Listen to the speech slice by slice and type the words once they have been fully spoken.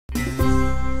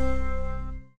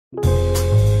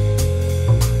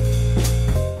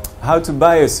How to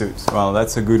buy a suit? Well,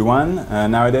 that's a good one.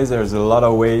 Nowadays there's a lot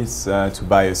of ways to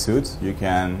buy a suit. You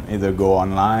can either go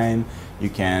online, you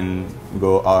can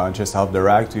go just off the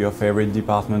rack to your favorite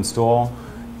department store,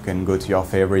 you can go to your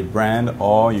favorite brand,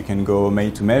 or you can go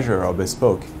made to measure or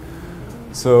bespoke.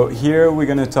 So here we're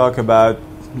going to talk about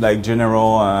like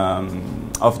general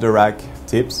off the rack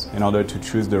tips in order to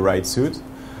choose the right suit.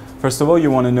 First of all, you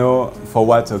want to know for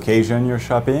what occasion you're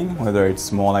shopping, whether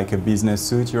it's more like a business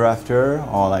suit you're after,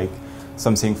 or like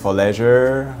something for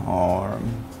leisure, or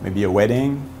maybe a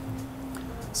wedding.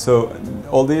 So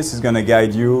all this is going to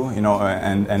guide you,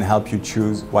 and help you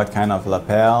choose what kind of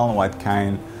lapel,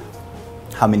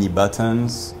 how many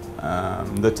buttons,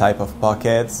 the type of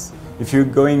pockets. If you're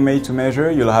going made to measure,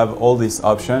 you'll have all these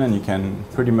options, and you can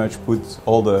pretty much put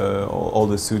all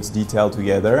the suits detailed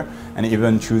together, and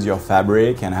even choose your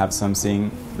fabric and have something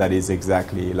that is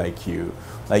exactly like you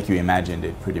imagined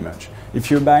it, pretty much. If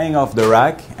you're buying off the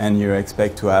rack and you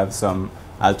expect to have some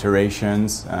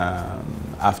alterations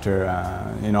after,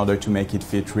 in order to make it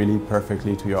fit really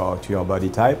perfectly to your body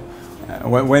type.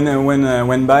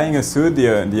 When buying a suit,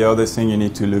 the other thing you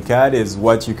need to look at is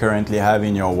what you currently have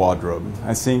in your wardrobe.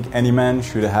 I think any man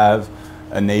should have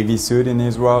a navy suit in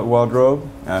his wardrobe,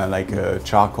 like a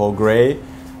charcoal gray.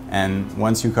 And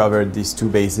once you cover these two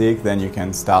basics, then you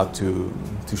can start to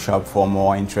shop for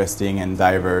more interesting and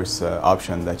diverse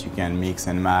options that you can mix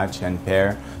and match and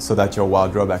pair, so that your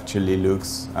wardrobe actually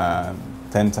looks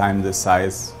 10 times the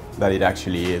size that it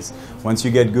actually is. Once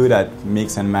you get good at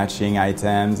mix and matching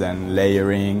items and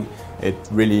layering, it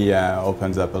really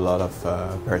opens up a lot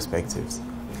of perspectives.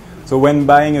 So when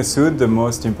buying a suit, the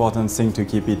most important thing to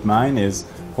keep in mind is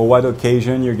for what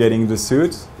occasion you're getting the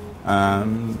suit.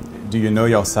 Do you know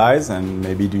your size, and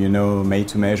maybe do you know made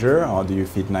to measure, or do you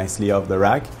fit nicely off the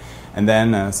rack? And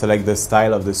then select the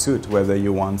style of the suit, whether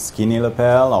you want skinny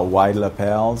lapel or wide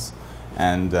lapels.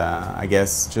 And I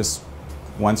guess just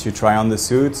once you try on the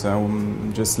suit,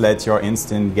 just let your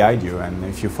instinct guide you, and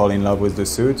if you fall in love with the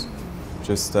suit,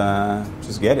 just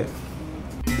get it.